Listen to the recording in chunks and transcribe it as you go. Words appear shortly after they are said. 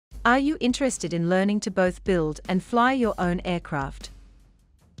Are you interested in learning to both build and fly your own aircraft?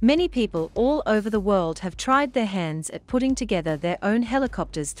 Many people all over the world have tried their hands at putting together their own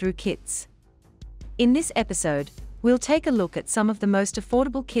helicopters through kits. In this episode, we'll take a look at some of the most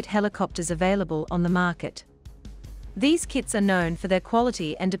affordable kit helicopters available on the market. These kits are known for their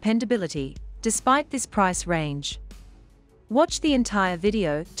quality and dependability, despite this price range. Watch the entire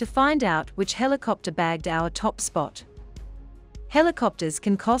video to find out which helicopter bagged our top spot. Helicopters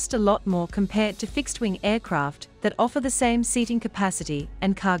can cost a lot more compared to fixed-wing aircraft that offer the same seating capacity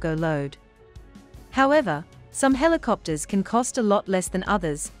and cargo load. However, some helicopters can cost a lot less than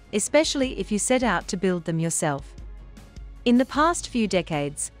others, especially if you set out to build them yourself. In the past few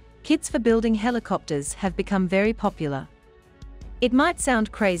decades, kits for building helicopters have become very popular. It might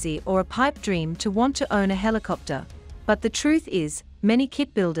sound crazy or a pipe dream to want to own a helicopter, but the truth is, many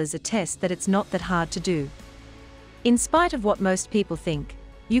kit builders attest that it's not that hard to do. In spite of what most people think,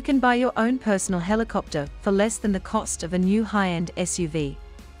 you can buy your own personal helicopter for less than the cost of a new high-end SUV.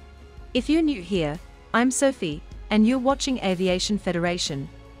 If you're new here, I'm Sophie, and you're watching Aviation Federation,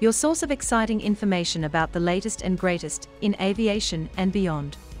 your source of exciting information about the latest and greatest in aviation and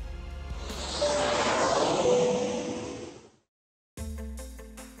beyond.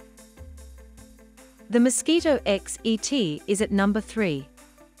 The Mosquito XET is at number 3.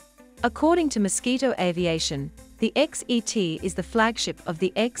 According to Mosquito Aviation, the XET is the flagship of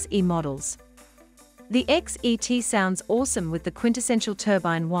the XE models. The XET sounds awesome with the quintessential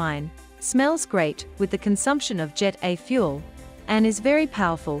turbine whine, smells great with the consumption of Jet A fuel, and is very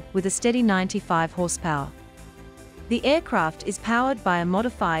powerful with a steady 95 horsepower. The aircraft is powered by a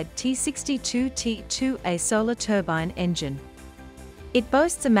modified T62T2A solar turbine engine. It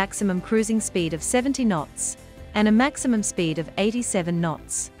boasts a maximum cruising speed of 70 knots and a maximum speed of 87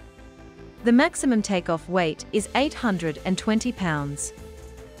 knots. The maximum takeoff weight is 820 pounds.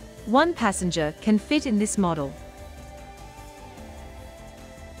 One passenger can fit in this model.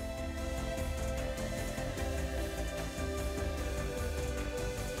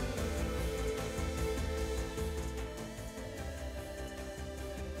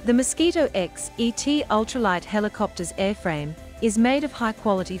 The Mosquito XET ultralight helicopter's airframe is made of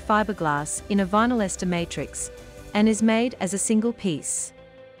high-quality fiberglass in a vinyl ester matrix and is made as a single piece.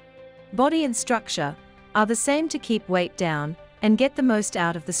 Body and structure are the same to keep weight down and get the most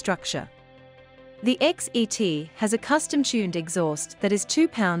out of the structure. The XET has a custom-tuned exhaust that is 2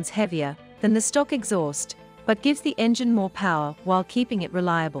 pounds heavier than the stock exhaust, but gives the engine more power while keeping it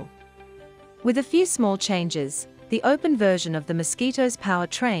reliable. With a few small changes, the open version of the Mosquito's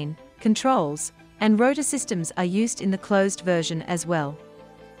powertrain, controls, and rotor systems are used in the closed version as well.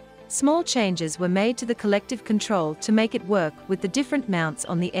 Small changes were made to the collective control to make it work with the different mounts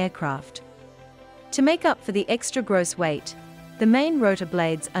on the aircraft. To make up for the extra gross weight, the main rotor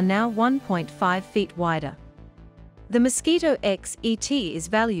blades are now 1.5 feet wider. The Mosquito XET is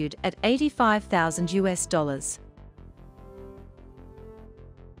valued at $85,000 US.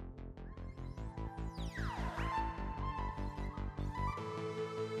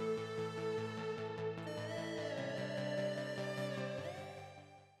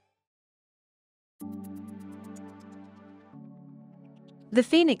 The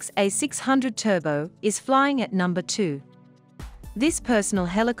Phoenix A600 Turbo is flying at number 2. This personal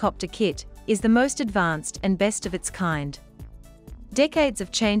helicopter kit is the most advanced and best of its kind. Decades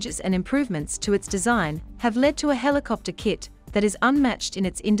of changes and improvements to its design have led to a helicopter kit that is unmatched in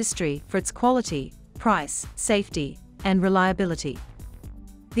its industry for its quality, price, safety, and reliability.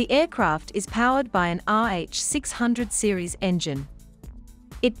 The aircraft is powered by an RH600 series engine.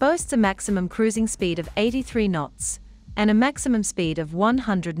 It boasts a maximum cruising speed of 83 knots, and a maximum speed of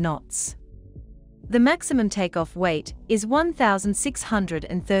 100 knots. The maximum takeoff weight is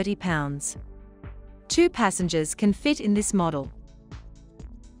 1,630 pounds. 2 passengers can fit in this model.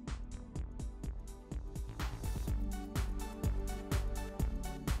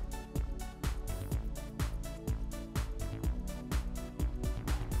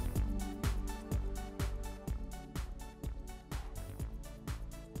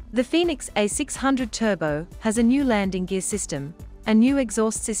 The Phoenix A600 Turbo has a new landing gear system, a new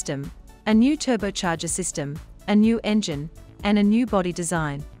exhaust system, a new turbocharger system, a new engine, and a new body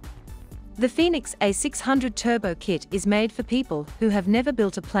design. The Phoenix A600 Turbo kit is made for people who have never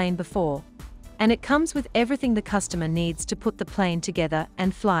built a plane before, and it comes with everything the customer needs to put the plane together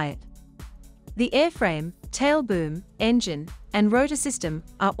and fly it. The airframe, tail boom, engine, and rotor system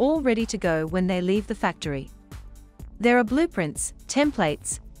are all ready to go when they leave the factory. There are blueprints,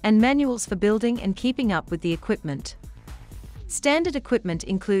 templates, and manuals for building and keeping up with the equipment. Standard equipment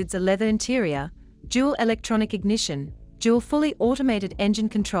includes a leather interior, dual electronic ignition, dual fully automated engine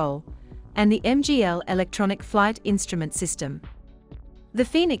control, and the MGL electronic flight instrument system. The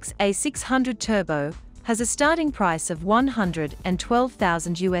Phoenix A600 Turbo has a starting price of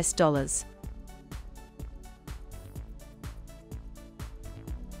 $112,000.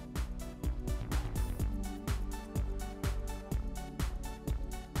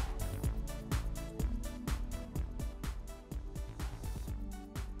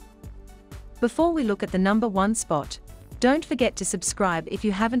 Before we look at the number 1 spot, don't forget to subscribe if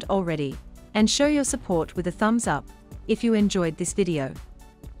you haven't already, and show your support with a thumbs up if you enjoyed this video.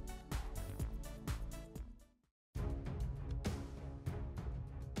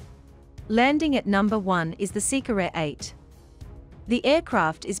 Landing at number 1 is the Seeker Air 8. The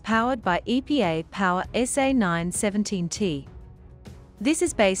aircraft is powered by EPA Power SA917T. This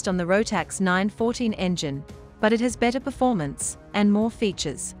is based on the Rotax 914 engine, but it has better performance and more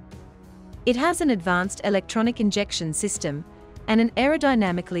features. It has an advanced electronic injection system and an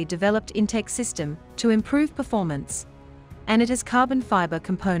aerodynamically developed intake system to improve performance, and it has carbon fiber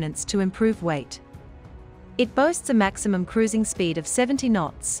components to improve weight. It boasts a maximum cruising speed of 70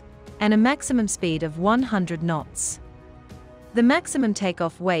 knots and a maximum speed of 100 knots. The maximum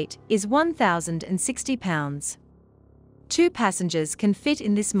takeoff weight is 1,060 pounds. 2 passengers can fit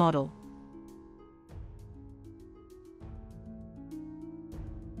in this model.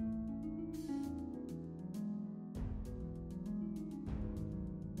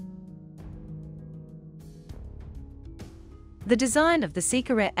 The design of the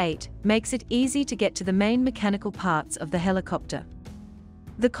Seeker Air 8 makes it easy to get to the main mechanical parts of the helicopter.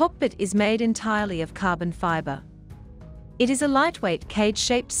 The cockpit is made entirely of carbon fiber. It is a lightweight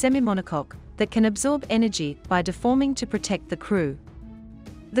cage-shaped semi-monocoque that can absorb energy by deforming to protect the crew.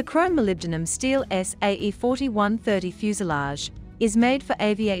 The chrome molybdenum steel SAE 4130 fuselage is made for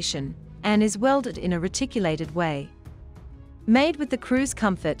aviation and is welded in a reticulated way. Made with the crew's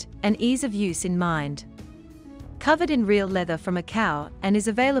comfort and ease of use in mind. Covered in real leather from a cow and is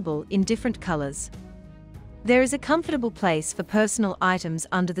available in different colors. There is a comfortable place for personal items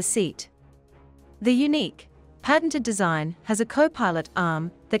under the seat. The unique, patented design has a co-pilot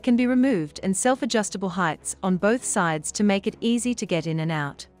arm that can be removed and self-adjustable heights on both sides to make it easy to get in and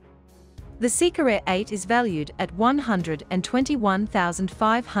out. The Seeker Air 8 is valued at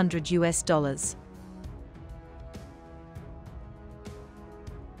 $121,500.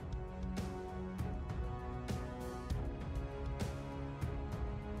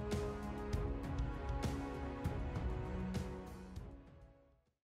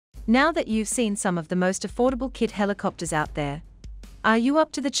 Now that you've seen some of the most affordable kit helicopters out there, are you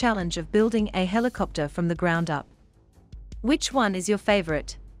up to the challenge of building a helicopter from the ground up? Which one is your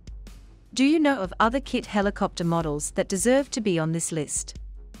favorite? Do you know of other kit helicopter models that deserve to be on this list?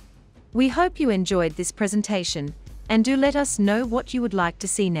 We hope you enjoyed this presentation, and do let us know what you would like to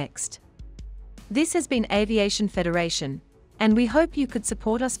see next. This has been Aviation Federation, and we hope you could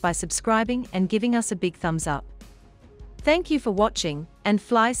support us by subscribing and giving us a big thumbs up. Thank you for watching, and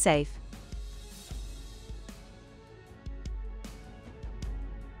fly safe.